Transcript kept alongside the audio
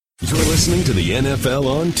You're listening to the NFL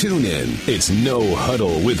on TuneIn. It's No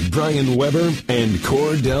Huddle with Brian Weber and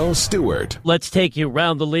Cordell Stewart. Let's take you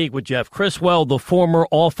around the league with Jeff Criswell, the former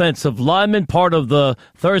offensive lineman, part of the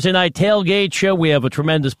Thursday Night Tailgate Show. We have a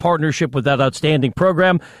tremendous partnership with that outstanding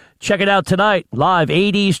program. Check it out tonight, live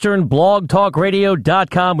 8 Eastern,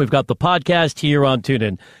 blogtalkradio.com. We've got the podcast here on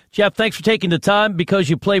TuneIn. Jeff, thanks for taking the time.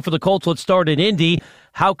 Because you play for the Colts, let's start in Indy.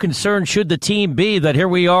 How concerned should the team be that here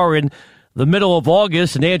we are in the middle of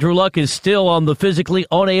August, and Andrew Luck is still on the physically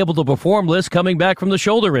unable to perform list coming back from the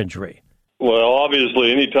shoulder injury? Well,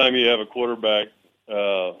 obviously, anytime you have a quarterback,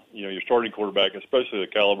 your starting quarterback, especially the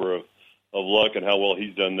caliber of Luck and how well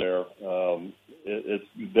he's done there, it's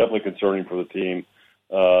definitely concerning for the team.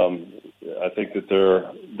 I think that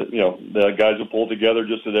the guys will pull together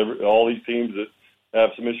just as all these teams that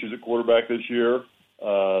have some issues at quarterback this year,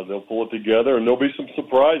 they'll pull it together, and there'll be some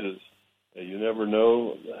surprises. You never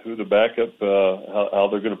know who the backup, how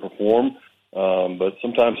they're going to perform. But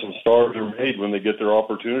sometimes some stars are made when they get their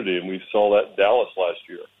opportunity, and we saw that in Dallas last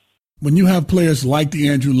year. When you have players like the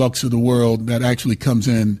Andrew Lucks of the world that actually comes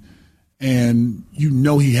in and you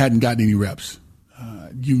know he hadn't gotten any reps,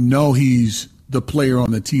 he's the player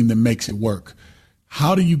on the team that makes it work.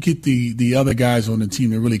 How do you get the other guys on the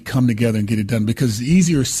team to really come together and get it done? Because it's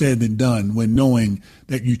easier said than done when knowing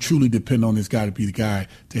that you truly depend on this guy to be the guy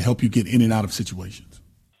to help you get in and out of situations.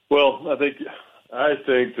 Well, I think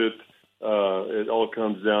that it all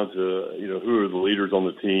comes down to who are the leaders on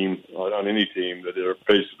the team, on any team that are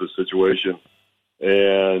faced with a situation,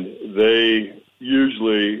 and they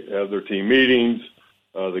usually have their team meetings.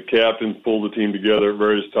 The captains pull the team together at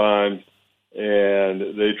various times,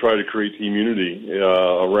 and they try to create team unity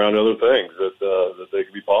around other things that they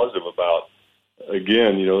can be positive about.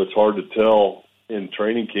 Again, it's hard to tell in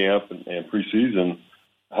training camp and preseason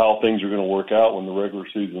how things are going to work out when the regular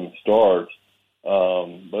season starts.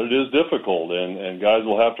 But it is difficult, and guys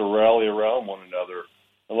will have to rally around one another.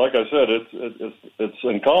 And like I said, it's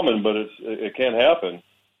uncommon, but it can happen.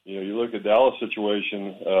 You look at Dallas situation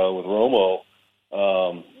with Romo.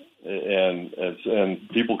 And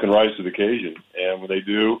people can rise to the occasion, and when they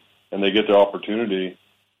do, and they get their opportunity,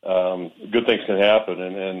 good things can happen.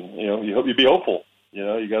 And you be hopeful. You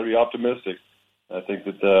got to be optimistic. I think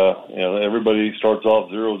that everybody starts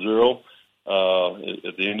off 0-0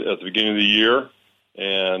 at the beginning of the year,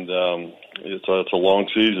 and it's a long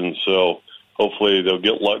season. So hopefully they'll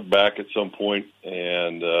get Luck back at some point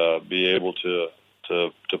and be able to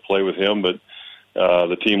play with him, but.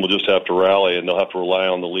 The team will just have to rally, and they'll have to rely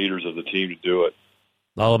on the leaders of the team to do it.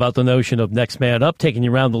 All about the notion of next man up, taking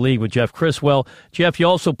you around the league with Jeff Criswell. Jeff, you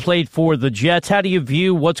also played for the Jets. How do you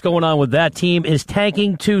view what's going on with that team? Is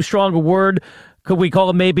tanking too strong a word? Could we call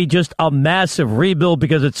it maybe just a massive rebuild?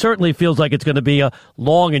 Because it certainly feels like it's going to be a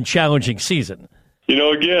long and challenging season. I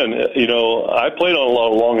played on a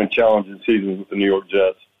lot of long and challenging seasons with the New York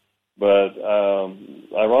Jets. But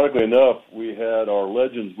ironically enough, we had our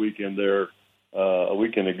Legends weekend there a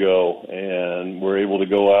weekend ago, and we're able to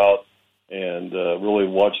go out and really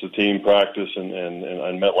watch the team practice and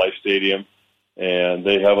MetLife Stadium. And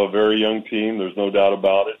they have a very young team. There's no doubt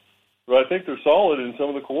about it. But I think they're solid in some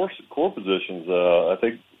of the core positions. I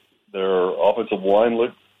think their offensive line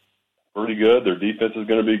looks pretty good. Their defense is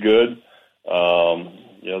going to be good.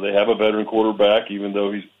 They have a veteran quarterback, even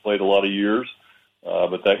though he's played a lot of years.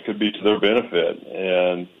 But that could be to their benefit.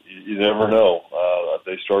 And you never know.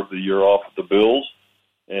 They start the year off with the Bills,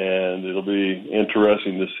 and it'll be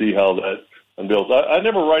interesting to see how that unveils. I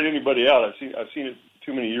never write anybody out. I've seen it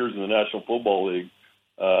too many years in the National Football League.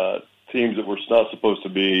 Teams that were not supposed to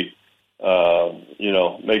be,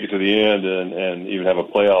 make it to the end and even have a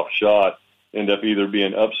playoff shot end up either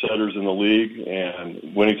being upsetters in the league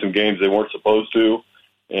and winning some games they weren't supposed to,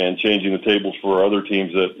 and changing the tables for other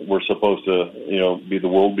teams that were supposed to, be the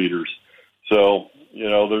world beaters. So.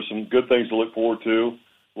 There's some good things to look forward to.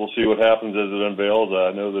 We'll see what happens as it unveils.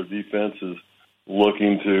 I know their defense is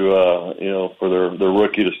looking to, for their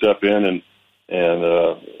rookie to step in and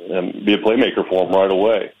be a playmaker for them right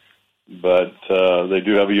away. But they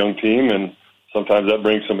do have a young team, and sometimes that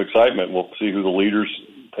brings some excitement. We'll see who the leaders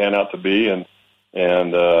pan out to be, and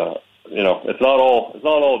it's not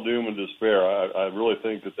all doom and despair. I really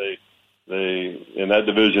think that they in that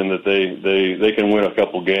division that they can win a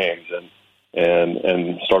couple games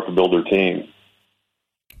and start to build their team.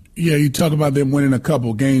 Yeah, you talk about them winning a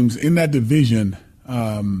couple games in that division.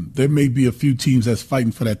 There may be a few teams that's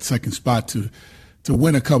fighting for that second spot to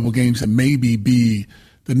win a couple games and maybe be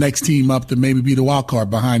the next team up to maybe be the wild card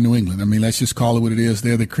behind New England. I mean, let's just call it what it is.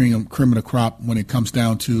 They're the cream of the crop when it comes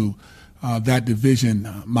down to that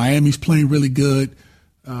division. Miami's playing really good.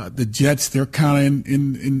 The Jets, they're kind of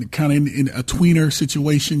in a tweener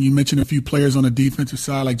situation. You mentioned a few players on the defensive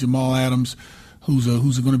side like Jamal Adams, who's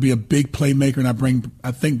going to be a big playmaker, and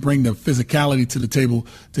I think bring the physicality to the table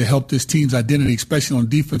to help this team's identity, especially on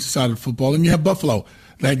the defensive side of football. And you have Buffalo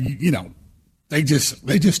that they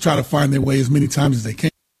just try to find their way as many times as they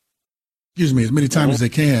can. As many times as they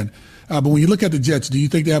can. But when you look at the Jets, do you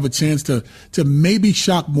think they have a chance to maybe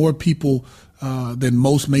shock more people than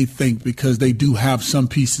most may think, because they do have some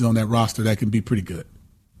pieces on that roster that can be pretty good?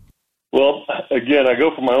 Well, again, I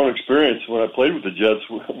go from my own experience. When I played with the Jets,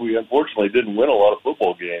 we unfortunately didn't win a lot of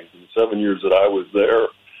football games. In the 7 years that I was there,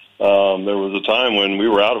 there was a time when we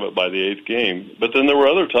were out of it by the eighth game. But then there were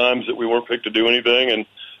other times that we weren't picked to do anything,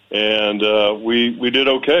 and we did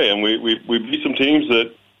okay. And we beat some teams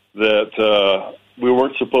that we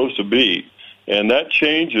weren't supposed to beat. And that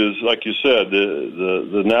changes, like you said,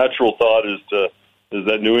 the natural thought is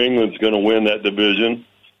that New England's going to win that division,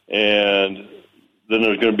 and then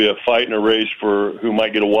there's going to be a fight and a race for who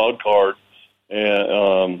might get a wild card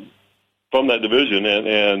and from that division.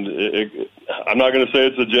 And I'm not going to say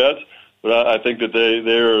it's the Jets, but I think that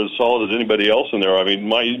they're as solid as anybody else in there. I mean,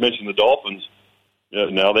 you mentioned the Dolphins.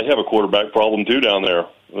 Now they have a quarterback problem too down there.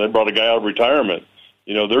 They brought a guy out of retirement.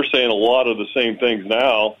 They're saying a lot of the same things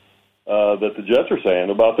now that the Jets are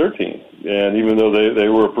saying about their team, and even though they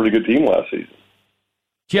were a pretty good team last season.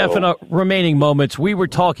 Jeff, in our remaining moments, we were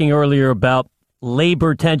talking earlier about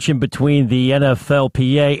labor tension between the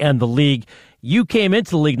NFLPA and the league. You came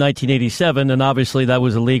into the league in 1987, and obviously that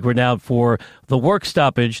was a league renowned for the work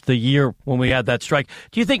stoppage the year when we had that strike.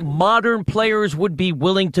 Do you think modern players would be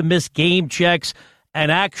willing to miss game checks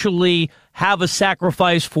and actually have a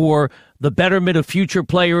sacrifice for the betterment of future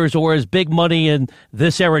players, or has big money in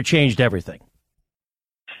this era changed everything?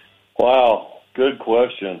 Wow, good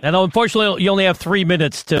question. And unfortunately, you only have 3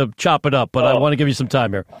 minutes to chop it up, but I want to give you some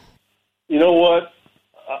time here. You know what?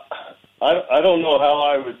 I don't know how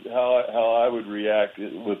I would react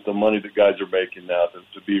with the money that guys are making now.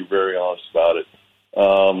 To be very honest about it,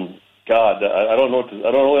 God, I don't know what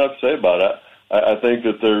to say about it. I think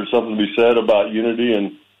that there's something to be said about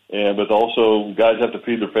unity, but also guys have to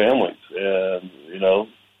feed their families, and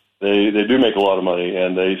they do make a lot of money,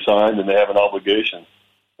 and they signed and they have an obligation.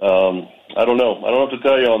 I don't know. I don't have to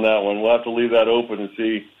tell you on that one. We'll have to leave that open and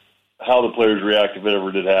see how the players react if it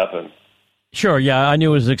ever did happen. Sure, yeah, I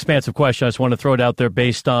knew it was an expansive question. I just want to throw it out there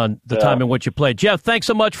based on the time in which you played. Jeff, thanks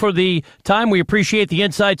so much for the time. We appreciate the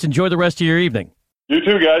insights. Enjoy the rest of your evening. You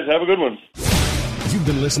too, guys. Have a good one. You've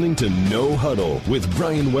been listening to No Huddle with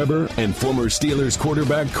Brian Weber and former Steelers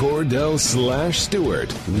quarterback Cordell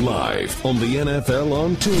 /Stewart, live on the NFL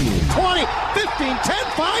on TuneIn. 20, 15, 10,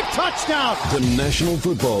 5, touchdown. The National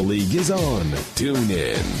Football League is on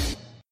TuneIn.